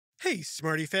Hey,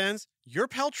 Smarty fans, your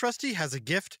pal Trusty has a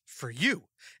gift for you.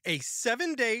 A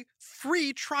 7-day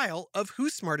free trial of Who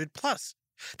Smarted Plus.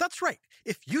 That's right.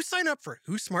 If you sign up for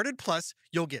Who Smarted Plus,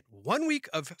 you'll get 1 week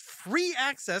of free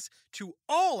access to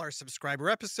all our subscriber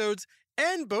episodes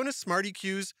and bonus Smarty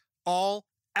Cues, all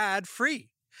ad-free.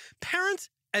 Parents,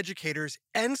 educators,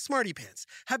 and Smarty Pants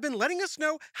have been letting us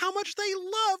know how much they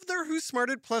love their Who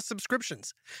Smarted Plus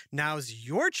subscriptions. Now's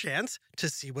your chance to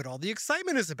see what all the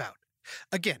excitement is about.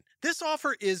 Again, this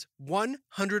offer is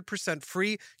 100%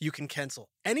 free. You can cancel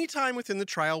anytime within the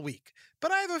trial week.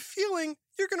 But I have a feeling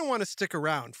you're going to want to stick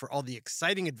around for all the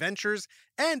exciting adventures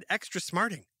and extra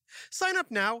smarting. Sign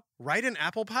up now right in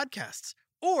Apple Podcasts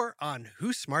or on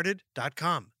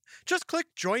whosmarted.com. Just click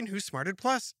Join Who Smarted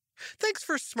Plus. Thanks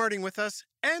for smarting with us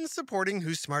and supporting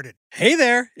Who Smarted. Hey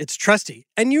there, it's Trusty,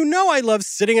 and you know I love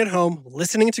sitting at home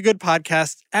listening to good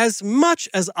podcasts as much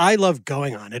as I love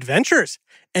going on adventures.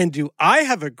 And do I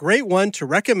have a great one to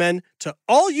recommend to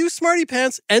all you Smarty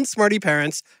Pants and Smarty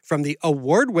Parents from the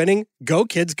award-winning Go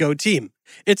Kids Go team.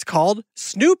 It's called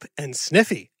Snoop and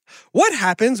Sniffy. What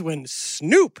happens when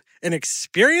Snoop, an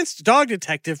experienced dog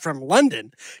detective from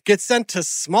London, gets sent to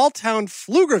small-town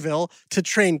Pflugerville to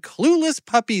train clueless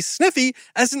puppy Sniffy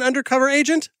as an undercover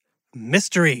agent?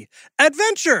 Mystery,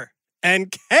 adventure,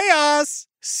 and chaos!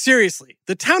 Seriously,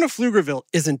 the town of Pflugerville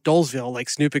isn't Dolesville like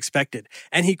Snoop expected,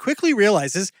 and he quickly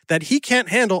realizes that he can't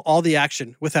handle all the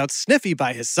action without Sniffy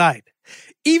by his side.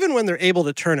 Even when they're able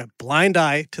to turn a blind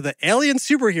eye to the alien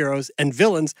superheroes and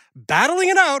villains battling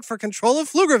it out for control of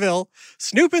Pflugerville,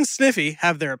 Snoop and Sniffy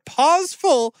have their paws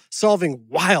full solving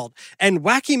wild and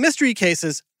wacky mystery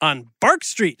cases on Bark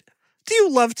Street. Do you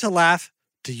love to laugh?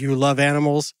 Do you love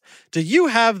animals? Do you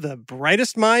have the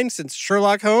brightest mind since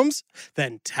Sherlock Holmes?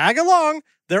 Then tag along.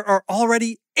 There are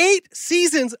already 8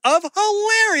 seasons of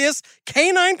hilarious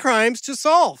canine crimes to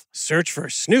solve. Search for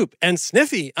Snoop and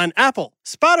Sniffy on Apple,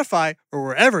 Spotify, or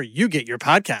wherever you get your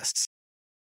podcasts.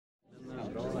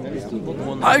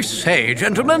 I say,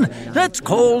 gentlemen, let's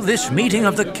call this meeting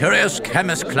of the Curious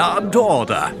Chemist Club to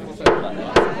order.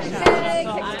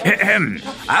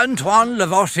 Antoine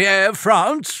Lavoisier of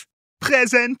France.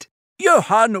 Present.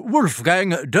 Johann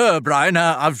Wolfgang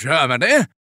Dörbreiner of Germany.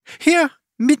 Here,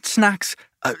 mit snacks.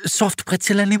 Soft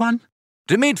pretzel, anyone?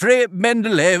 Dmitri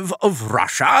Mendeleev of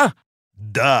Russia.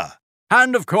 Duh.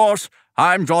 And, of course,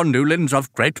 I'm John Newlands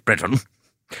of Great Britain.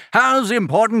 As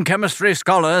important chemistry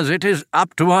scholars, it is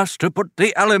up to us to put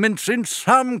the elements in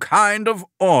some kind of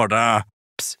order.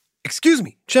 Psst, excuse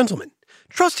me, gentlemen.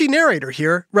 Trusty narrator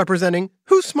here, representing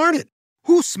Who Smarted.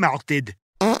 Who smarted?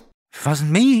 Wasn't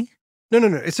me. No,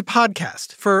 it's a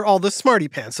podcast for all the Smarty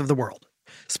Pants of the world.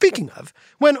 Speaking of,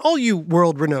 when all you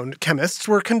world-renowned chemists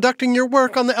were conducting your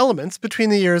work on the elements between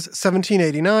the years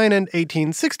 1789 and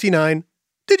 1869,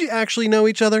 did you actually know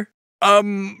each other?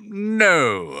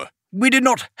 No. We did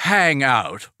not hang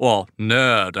out, or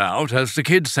nerd out, as the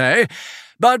kids say,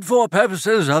 but for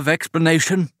purposes of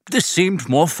explanation, this seemed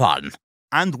more fun.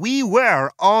 And we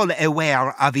were all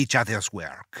aware of each other's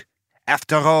work.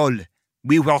 After all,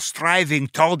 we were striving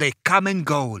toward a common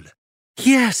goal.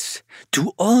 Yes,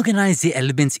 to organize the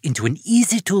elements into an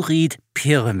easy-to-read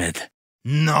pyramid.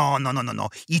 No.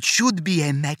 It should be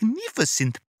a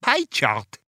magnificent pie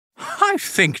chart. I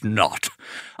think not.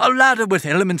 A ladder with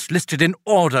elements listed in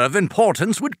order of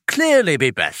importance would clearly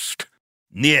be best.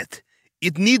 Niet.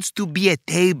 It needs to be a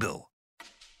table.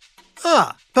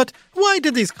 But why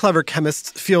did these clever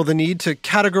chemists feel the need to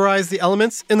categorize the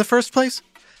elements in the first place?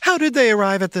 How did they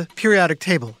arrive at the periodic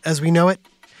table as we know it?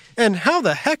 And how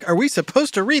the heck are we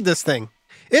supposed to read this thing?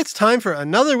 It's time for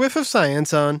another whiff of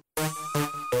science on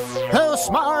Who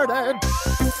Smarted?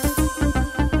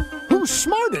 Who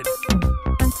Smarted?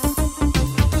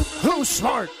 Who's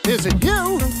smart? Is it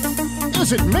you?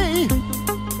 Is it me?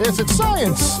 Is it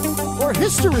science or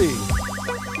history?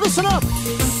 Listen up,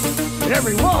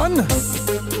 everyone.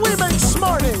 We make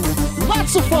smarting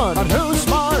lots of fun on Who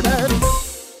Smarted.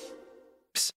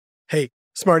 Psst. Hey,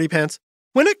 Smarty Pants.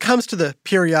 When it comes to the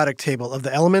periodic table of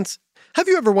the elements, have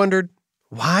you ever wondered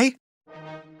why?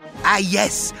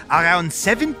 Yes. Around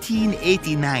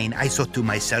 1789, I thought to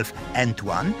myself,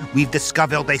 Antoine, we've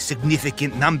discovered a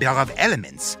significant number of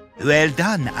elements. Well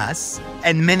done, us.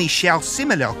 And many share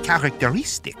similar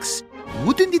characteristics.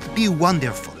 Wouldn't it be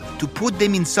wonderful to put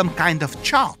them in some kind of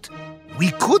chart? We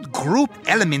could group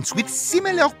elements with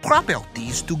similar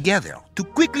properties together to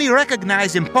quickly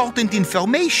recognize important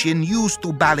information used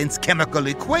to balance chemical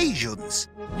equations.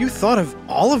 You thought of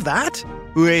all of that?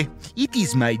 Well, it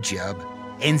is my job.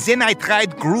 And then I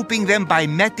tried grouping them by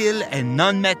metal and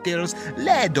non-metals.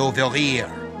 Lead over here.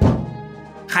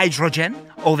 Hydrogen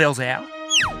over there.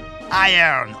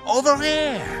 Iron, over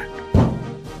there.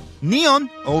 Neon,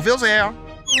 over there.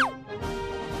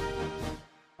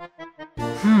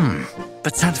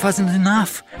 But that wasn't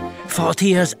enough. 40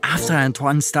 years after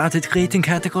Antoine started creating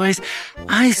categories,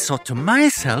 I thought to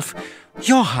myself,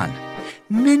 Johann,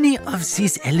 many of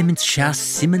these elements share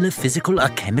similar physical or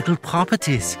chemical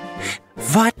properties.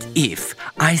 What if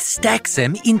I stack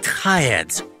them in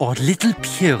triads or little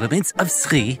pyramids of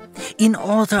 3 in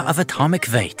order of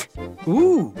atomic weight?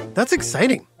 Ooh, that's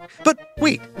exciting. But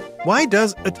wait, why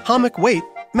does atomic weight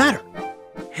matter?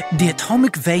 The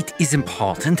atomic weight is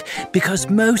important because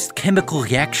most chemical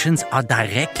reactions are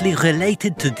directly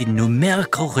related to the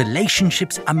numerical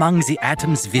relationships among the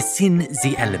atoms within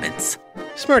the elements.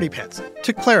 Smarty Pants,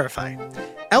 to clarify,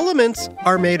 elements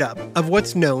are made up of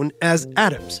what's known as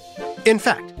atoms. In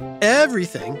fact,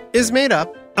 everything is made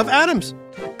up of atoms.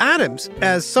 Atoms,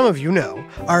 as some of you know,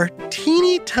 are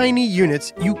teeny tiny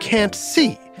units you can't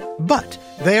see, but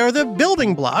they are the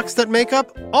building blocks that make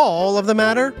up all of the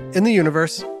matter in the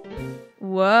universe.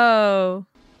 Whoa.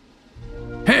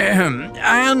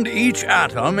 And each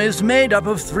atom is made up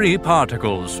of 3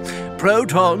 particles: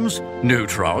 protons,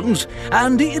 neutrons,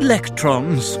 and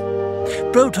electrons.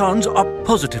 Protons are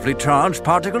positively charged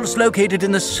particles located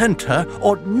in the center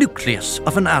or nucleus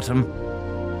of an atom.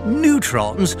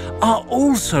 Neutrons are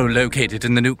also located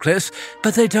in the nucleus,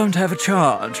 but they don't have a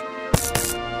charge.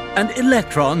 And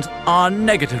electrons are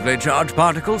negatively charged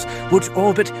particles which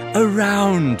orbit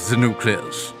around the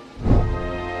nucleus.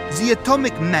 The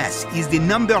atomic mass is the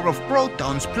number of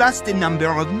protons plus the number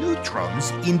of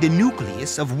neutrons in the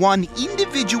nucleus of one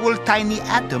individual tiny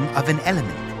atom of an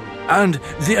element. And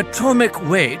the atomic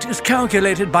weight is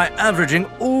calculated by averaging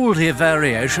all the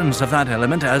variations of that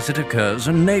element as it occurs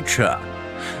in nature.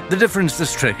 The difference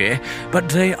is tricky, but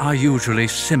they are usually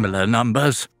similar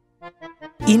numbers.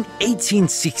 In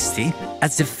 1860,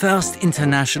 at the first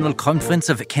International Conference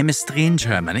of Chemistry in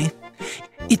Germany,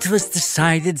 it was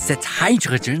decided that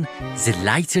hydrogen, the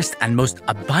lightest and most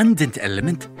abundant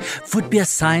element, would be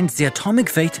assigned the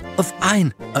atomic weight of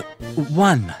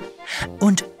 1,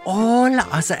 and all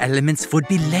other elements would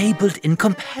be labeled in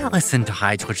comparison to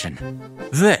hydrogen.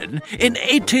 Then, in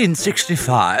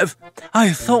 1865,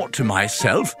 I thought to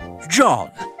myself,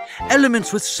 John,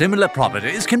 elements with similar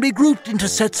properties can be grouped into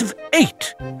sets of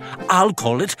 8. I'll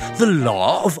call it the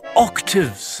law of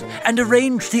octaves, and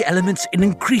arrange the elements in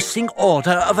increasing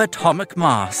order of atomic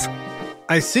mass.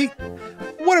 I see.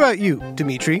 What about you,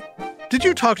 Dimitri? Did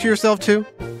you talk to yourself too?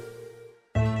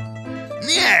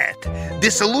 Yet,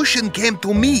 the solution came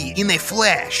to me in a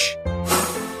flash.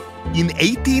 In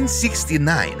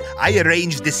 1869, I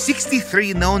arranged the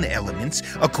 63 known elements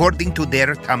according to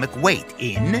their atomic weight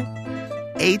in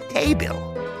a table.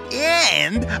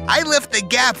 And I left a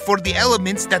gap for the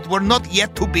elements that were not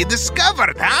yet to be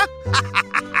discovered, huh?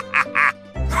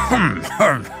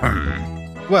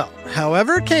 Well,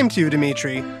 however it came to you,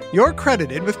 Dimitri, you're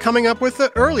credited with coming up with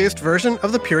the earliest version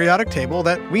of the periodic table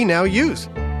that we now use.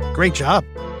 Great job.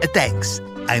 Thanks.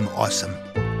 I'm awesome.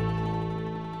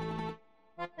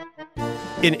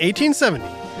 In 1870,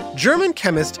 German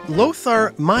chemist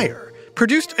Lothar Meyer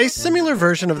produced a similar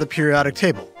version of the periodic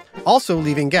table, also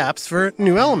leaving gaps for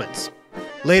new elements.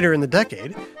 Later in the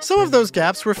decade, some of those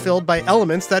gaps were filled by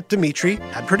elements that Dimitri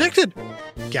had predicted: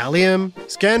 gallium,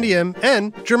 scandium,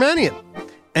 and germanium.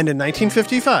 And in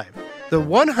 1955, the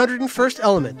 101st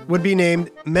element would be named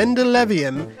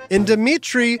Mendelevium in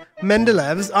Dmitri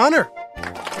Mendelev's honor.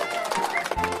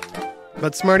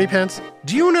 But Smarty Pants,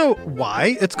 do you know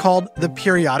why it's called the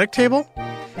periodic table?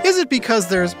 Is it because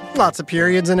there's lots of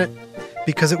periods in it?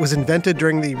 Because it was invented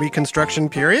during the Reconstruction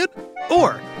period?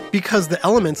 Or because the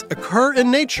elements occur in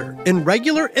nature in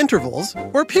regular intervals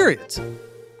or periods?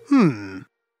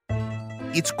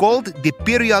 It's called the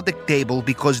periodic table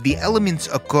because the elements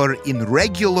occur in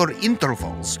regular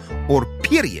intervals or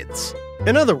periods.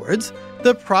 In other words,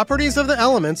 the properties of the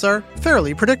elements are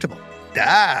fairly predictable.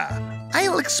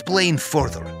 I'll explain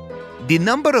further. The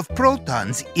number of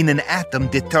protons in an atom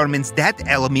determines that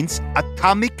element's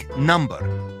atomic number.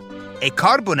 A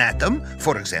carbon atom,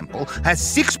 for example, has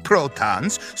 6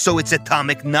 protons, so its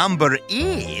atomic number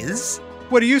is...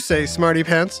 What do you say, Smarty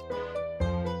Pants?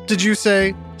 Did you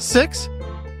say 6?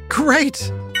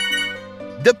 Great!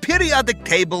 The periodic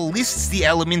table lists the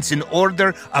elements in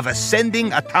order of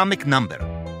ascending atomic number.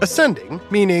 Ascending,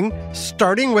 meaning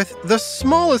starting with the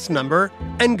smallest number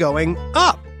and going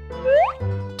up.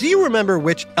 Do you remember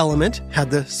which element had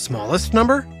the smallest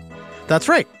number? That's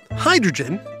right,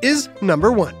 hydrogen is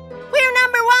number 1. We're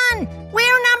number 1!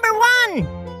 We're number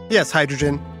 1! Yes,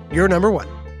 hydrogen, you're number 1.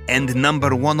 And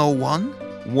number 101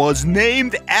 was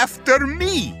named after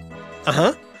me.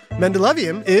 Uh-huh.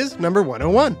 Mendelevium is number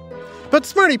 101. But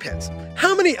Smarty Pants,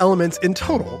 how many elements in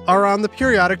total are on the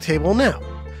periodic table now?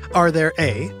 Are there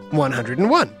A,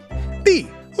 101, B,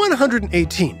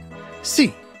 118,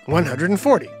 C,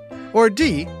 140, or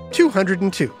D,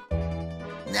 202?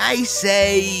 I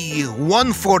say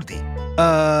 140.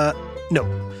 No.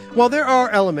 While there are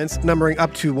elements numbering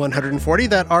up to 140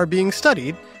 that are being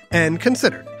studied and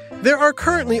considered, there are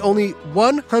currently only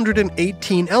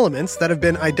 118 elements that have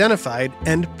been identified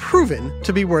and proven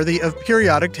to be worthy of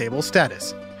periodic table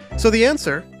status. So the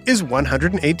answer is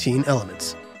 118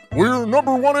 elements. We're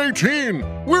number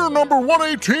 118! We're number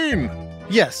 118!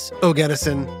 Yes,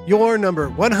 O'Gedison, you're number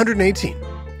 118.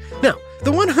 Now,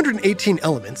 the 118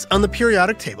 elements on the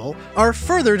periodic table are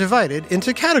further divided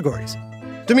into categories.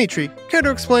 Dimitri, care to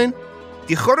explain?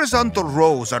 The horizontal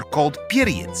rows are called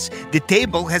periods. The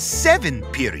table has 7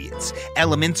 periods.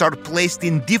 Elements are placed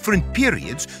in different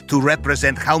periods to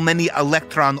represent how many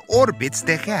electron orbits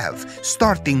they have,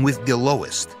 starting with the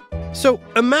lowest. So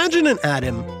imagine an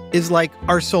atom is like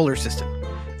our solar system.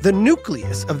 The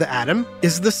nucleus of the atom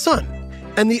is the sun,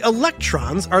 and the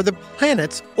electrons are the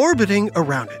planets orbiting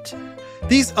around it.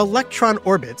 These electron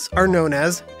orbits are known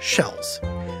as shells.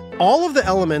 All of the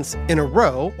elements in a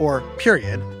row, or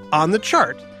period, on the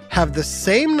chart have the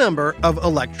same number of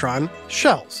electron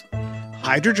shells.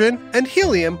 Hydrogen and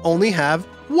helium only have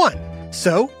 1,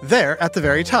 so they're at the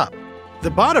very top. The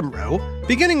bottom row,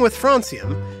 beginning with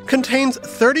francium, contains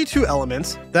 32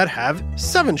 elements that have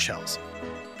 7 shells.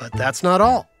 But that's not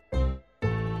all.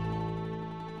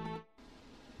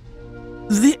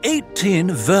 The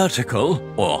 18 vertical,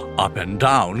 or up and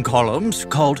down columns,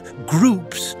 called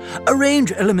groups,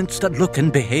 arrange elements that look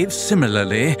and behave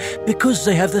similarly because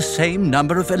they have the same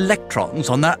number of electrons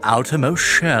on their outermost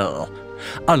shell.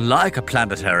 Unlike a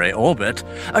planetary orbit,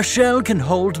 a shell can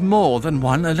hold more than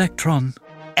 1 electron.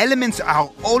 Elements are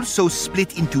also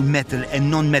split into metal and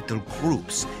non-metal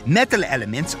groups. Metal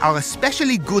elements are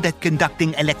especially good at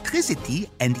conducting electricity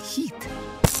and heat.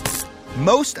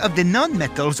 Most of the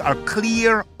non-metals are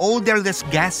clear, odorless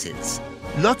gases.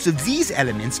 Lots of these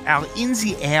elements are in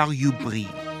the air you breathe,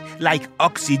 like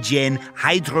oxygen,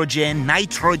 hydrogen,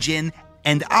 nitrogen,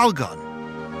 and argon.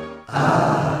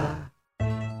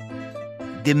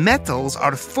 The metals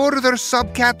are further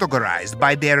subcategorized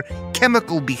by their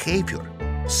chemical behavior.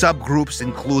 Subgroups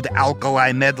include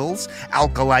alkali metals,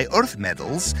 alkali earth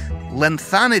metals,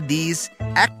 lanthanides,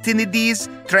 actinides,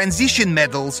 transition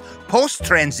metals,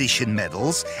 post-transition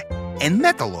metals, and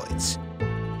metalloids.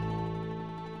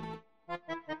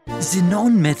 The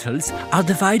non-metals are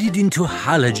divided into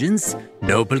halogens,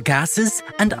 noble gases,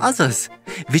 and others,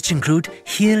 which include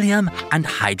helium and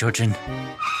hydrogen.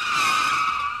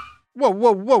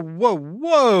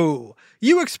 Whoa.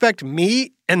 You expect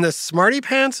me and the Smarty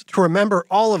Pants to remember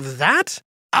all of that?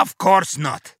 Of course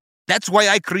not. That's why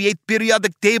I create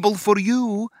periodic table for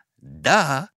you.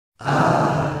 Duh.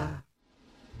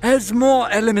 As more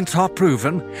elements are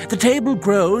proven, the table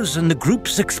grows and the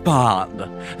groups expand.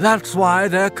 That's why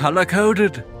they're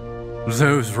color-coded.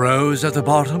 Those rows at the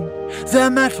bottom,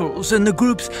 they're metals in the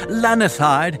groups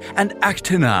lanthanide and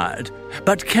actinide,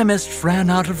 but chemists ran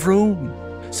out of room.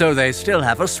 So they still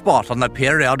have a spot on the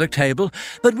periodic table,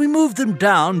 but we moved them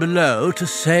down below to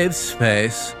save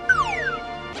space.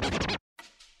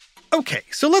 Okay,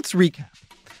 so let's recap.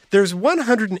 There's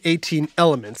 118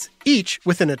 elements, each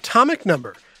with an atomic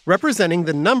number representing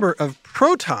the number of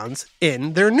protons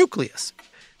in their nucleus.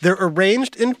 They're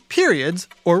arranged in periods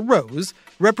or rows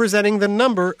representing the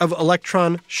number of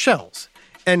electron shells,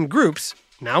 and groups,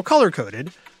 now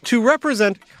color-coded, to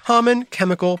represent common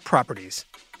chemical properties.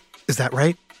 Is that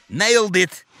right? Nailed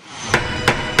it.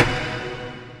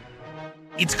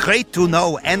 It's great to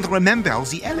know and remember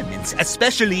the elements,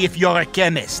 especially if you're a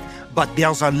chemist. But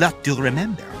there's a lot to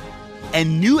remember.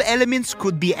 And new elements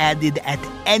could be added at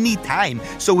any time,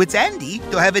 so it's handy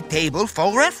to have a table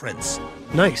for reference.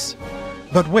 Nice.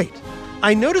 But wait,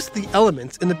 I noticed the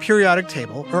elements in the periodic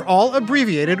table are all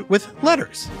abbreviated with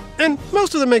letters. And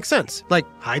most of them make sense, like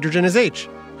hydrogen is H,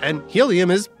 and helium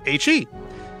is He.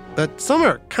 But some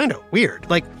are kind of weird,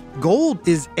 like gold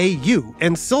is Au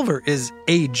and silver is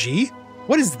Ag.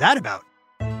 What is that about?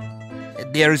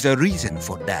 There's a reason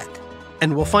for that.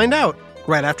 And we'll find out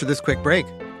right after this quick break.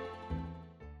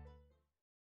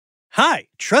 Hi,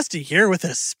 Trusty here with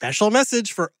a special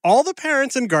message for all the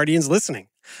parents and guardians listening.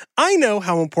 I know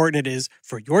how important it is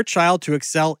for your child to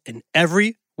excel in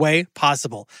every way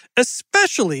possible,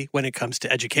 especially when it comes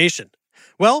to education.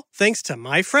 Well, thanks to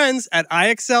my friends at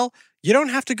iExcel, you don't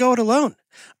have to go it alone.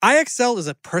 iExcel is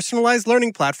a personalized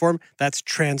learning platform that's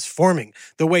transforming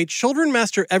the way children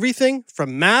master everything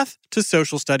from math to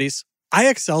social studies.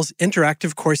 IXL's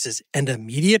interactive courses and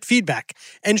immediate feedback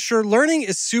ensure learning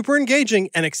is super engaging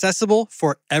and accessible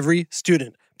for every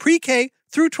student, pre-K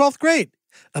through 12th grade.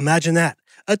 Imagine that,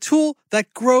 a tool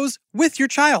that grows with your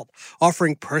child,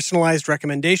 offering personalized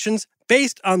recommendations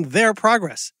based on their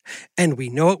progress. And we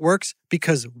know it works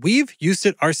because we've used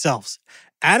it ourselves.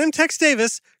 Adam Tex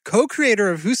Davis, co-creator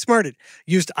of Who Smarted,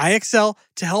 used IXL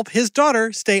to help his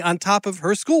daughter stay on top of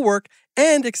her schoolwork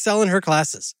and excel in her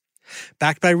classes.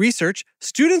 Backed by research,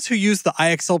 students who use the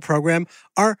IXL program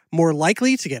are more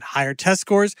likely to get higher test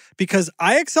scores because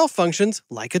IXL functions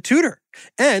like a tutor.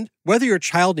 And whether your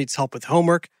child needs help with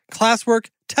homework, classwork,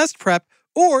 test prep,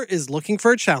 or is looking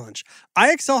for a challenge,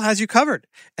 IXL has you covered,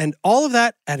 and all of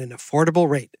that at an affordable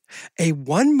rate. A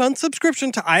 1-month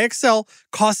subscription to IXL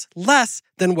costs less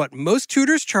than what most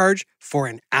tutors charge for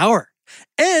an hour.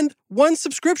 And one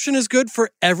subscription is good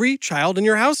for every child in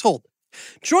your household.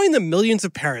 Join the millions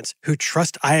of parents who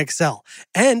trust IXL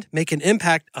and make an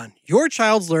impact on your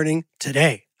child's learning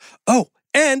today. Oh,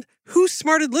 and Who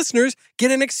Smarted listeners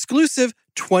get an exclusive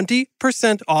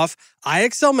 20% off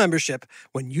IXL membership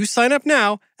when you sign up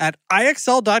now at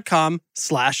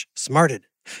IXL.com/smarted.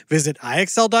 Visit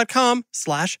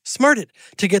IXL.com/smarted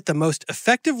to get the most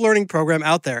effective learning program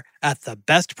out there at the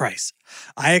best price.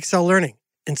 IXL Learning.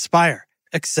 Inspire.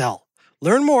 Excel.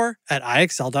 Learn more at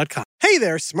IXL.com. Hey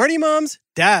there, smarty moms,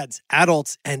 dads,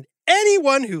 adults, and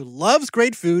anyone who loves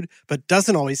great food but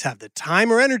doesn't always have the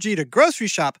time or energy to grocery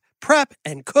shop, prep,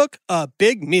 and cook a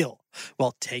big meal.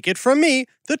 Well, take it from me,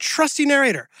 the trusty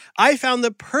narrator. I found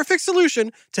the perfect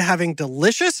solution to having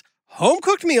delicious,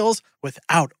 home-cooked meals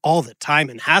without all the time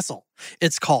and hassle.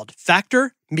 It's called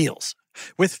Factor Meals.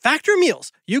 With Factor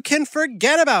Meals, you can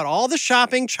forget about all the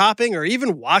shopping, chopping, or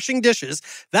even washing dishes.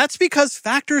 That's because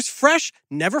Factor's fresh,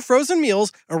 never frozen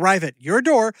meals arrive at your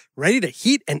door ready to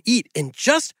heat and eat in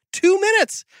just 2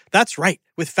 minutes. That's right.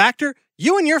 With Factor,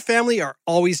 you and your family are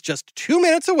always just 2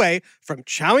 minutes away from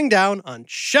chowing down on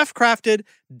chef-crafted,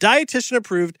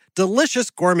 dietitian-approved, delicious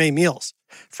gourmet meals.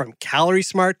 From Calorie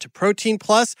Smart to Protein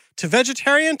Plus to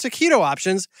vegetarian to keto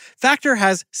options, Factor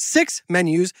has 6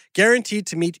 menus guaranteed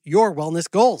to meet your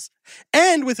wellness goals.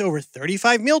 And with over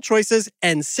 35 meal choices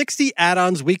and 60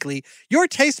 add-ons weekly, your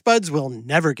taste buds will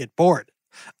never get bored.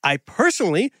 I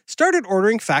personally started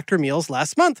ordering Factor meals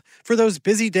last month for those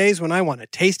busy days when I want a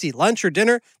tasty lunch or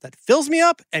dinner that fills me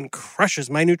up and crushes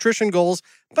my nutrition goals,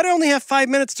 but I only have 5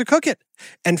 minutes to cook it.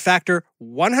 And Factor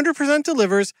 100%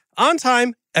 delivers on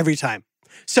time, every time.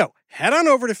 So head on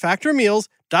over to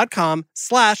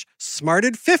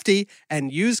factormeals.com/smarted50 and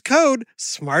use code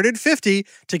SMARTED50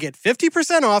 to get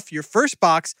 50% off your first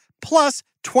box plus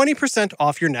 20%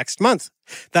 off your next month.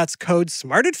 That's code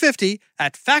SMARTED50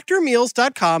 at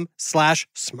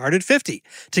factormeals.com/smarted50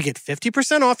 to get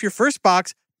 50% off your first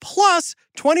box plus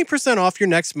 20% off your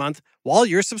next month while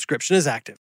your subscription is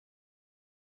active.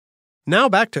 Now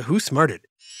back to Who Smarted.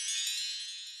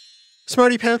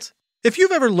 Smarty Pants, if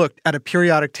you've ever looked at a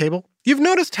periodic table, you've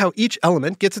noticed how each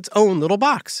element gets its own little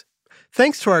box.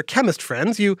 Thanks to our chemist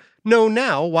friends, you know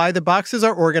now why the boxes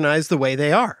are organized the way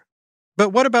they are. But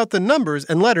what about the numbers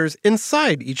and letters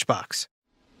inside each box?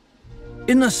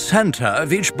 In the center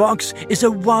of each box is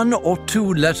a 1 or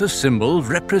 2 letter symbol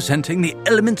representing the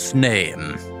element's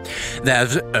name.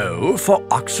 There's O for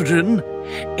oxygen,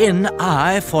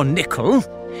 Ni for nickel,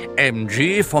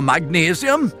 Mg for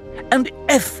magnesium, and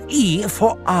Fe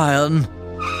for iron.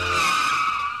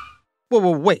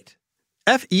 Whoa, wait.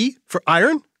 Fe for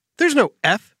iron? There's no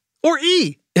F or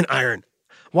E in iron.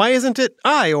 Why isn't it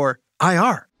I or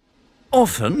IR?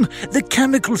 Often, the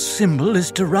chemical symbol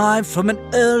is derived from an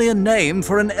earlier name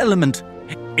for an element.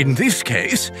 In this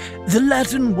case, the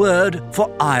Latin word for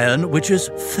iron, which is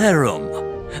ferrum.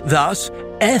 Thus,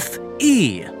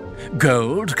 Fe.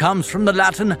 Gold comes from the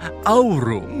Latin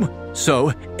aurum,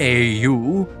 so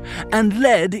Au, and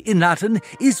lead in Latin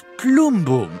is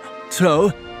plumbum,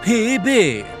 so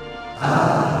Pb.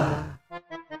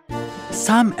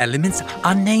 Some elements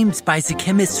are named by the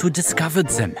chemists who discovered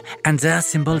them, and their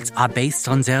symbols are based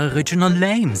on their original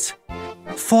names.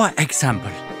 For example,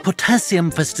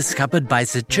 potassium was discovered by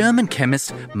the German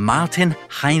chemist Martin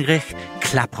Heinrich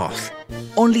Klaproth.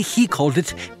 Only he called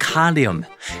it kalium,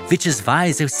 which is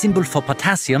why the symbol for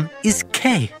potassium is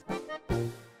K.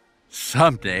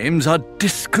 Some names are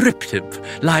descriptive,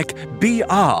 like Br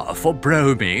for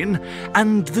bromine,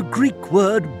 and the Greek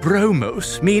word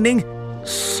bromos, meaning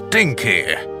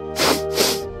stinky.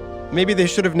 Maybe they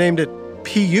should have named it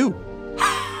PU.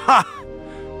 Ha!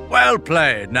 Well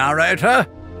played, narrator.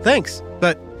 Thanks,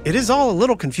 but it is all a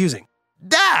little confusing.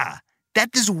 That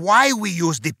is why we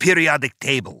use the periodic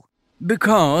table.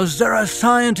 Because there are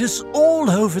scientists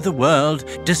all over the world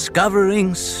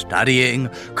discovering, studying,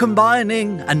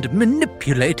 combining, and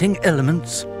manipulating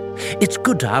elements. It's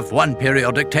good to have one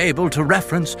periodic table to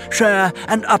reference, share,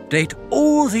 and update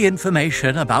all the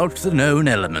information about the known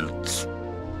elements.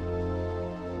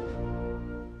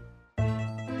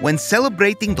 When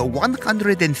celebrating the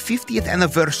 150th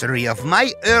anniversary of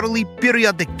my early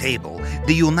periodic table,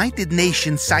 the United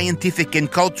Nations Scientific and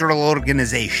Cultural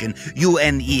Organization,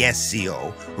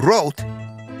 UNESCO, wrote,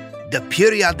 "The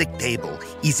periodic table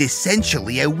is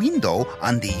essentially a window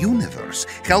on the universe,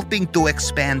 helping to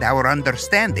expand our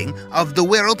understanding of the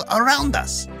world around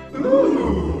us."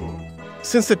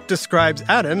 Since it describes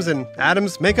atoms and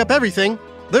atoms make up everything,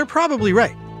 they're probably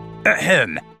right.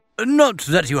 Ahem. Not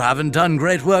that you haven't done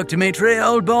great work, Dimitri,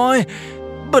 old boy,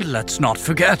 but let's not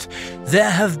forget,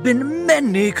 there have been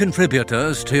many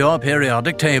contributors to your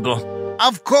periodic table.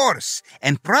 Of course,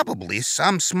 and probably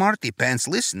some smarty pants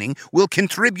listening will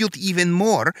contribute even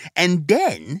more, and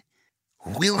then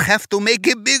we'll have to make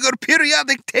a bigger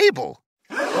periodic table.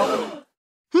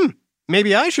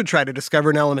 Maybe I should try to discover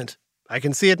an element. I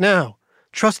can see it now.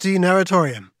 Trusty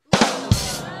Narratorium.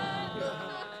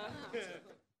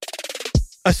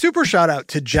 A super shout out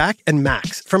to Jack and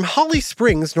Max from Holly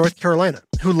Springs, North Carolina,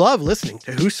 who love listening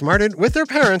to Who Smarted with their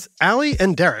parents, Allie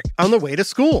and Derek, on the way to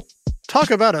school. Talk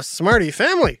about a smarty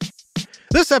family.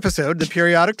 This episode, The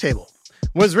Periodic Table,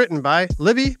 was written by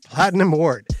Libby Platinum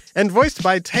Ward and voiced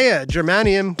by Taya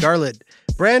Germanium Garlid,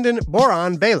 Brandon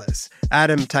Boron Bayless,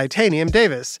 Adam Titanium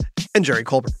Davis, and Jerry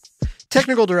Colbert.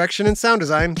 Technical direction and sound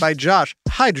design by Josh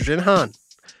Hydrogen Hahn.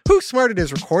 Who Smarted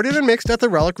is recorded and mixed at the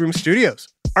Relic Room Studios.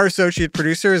 Our associate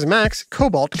producer is Max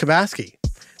Cobalt Kabaski.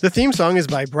 The theme song is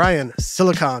by Brian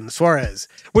Silicon Suarez,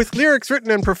 with lyrics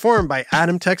written and performed by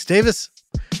Adam Tex Davis.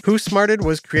 Who Smarted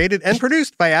was created and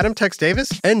produced by Adam Tex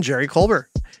Davis and Jerry Colbert.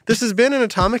 This has been an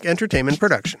Atomic Entertainment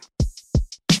production.